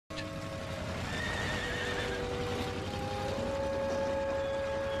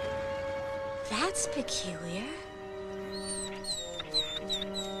That's peculiar.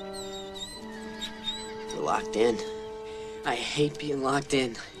 We're locked in. I hate being locked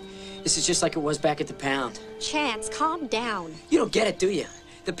in. This is just like it was back at the pound. Chance, calm down. You don't get it, do you?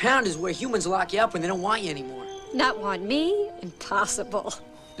 The pound is where humans lock you up when they don't want you anymore. Not want me? Impossible.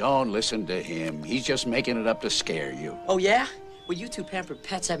 Don't listen to him. He's just making it up to scare you. Oh, yeah? Well, you two pampered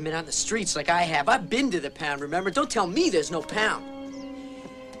pets haven't been on the streets like I have. I've been to the pound, remember? Don't tell me there's no pound.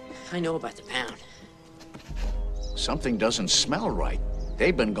 I know about the pound. Something doesn't smell right.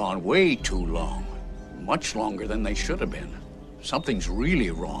 They've been gone way too long. Much longer than they should have been. Something's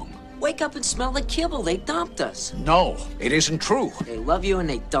really wrong. Wake up and smell the kibble. They dumped us. No, it isn't true. They love you and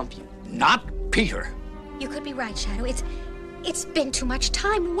they dump you. Not Peter. You could be right, Shadow. It's been too much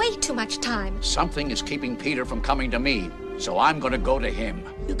time, way too much time. Something is keeping Peter from coming to me, so I'm gonna go to him.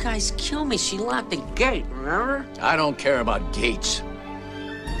 You guys kill me. She locked the gate, remember? I don't care about gates.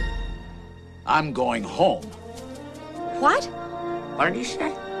 I'm going home. What? What did you say?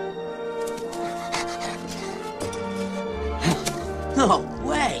 No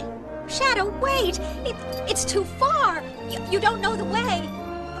way. Shadow, wait! It's too far. You don't know the way.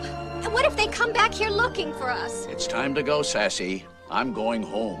 What if they come back here looking for us? It's time to go, Sassy. I'm going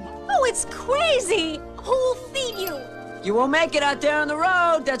home. Oh, it's crazy! Who'll feed you? You won't make it out there on the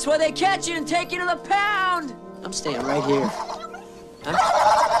road. That's why they catch you and take you to the pound. I'm staying right here. Huh?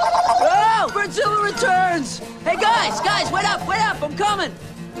 Oh, Brazilla returns! Hey, guys, wait up, I'm coming!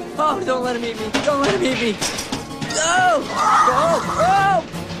 Oh, don't let him eat me, don't let him eat me! Oh!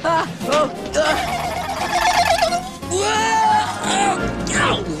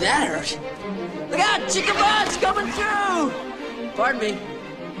 Ow, that hurt! Look out, chicken butts coming through! Pardon me.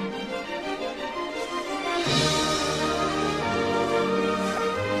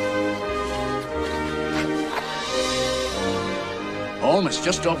 Home is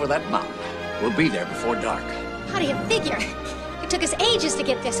just over that mountain. We'll be there before dark. How do you figure? It took us ages to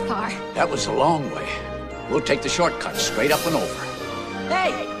get this far. That was a long way. We'll take the shortcut straight up and over.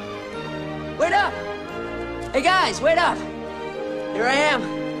 Hey! Wait up! Hey, guys, wait up! Here I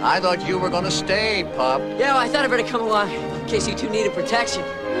am. I thought you were gonna stay, Pup. Yeah, well, I thought I better come along in case you two needed protection.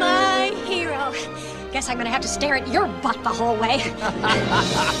 My hero. Guess I'm gonna have to stare at your butt the whole way.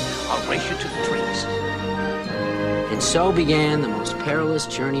 I'll race you to the drinks. And so began the most perilous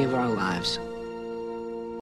journey of our lives.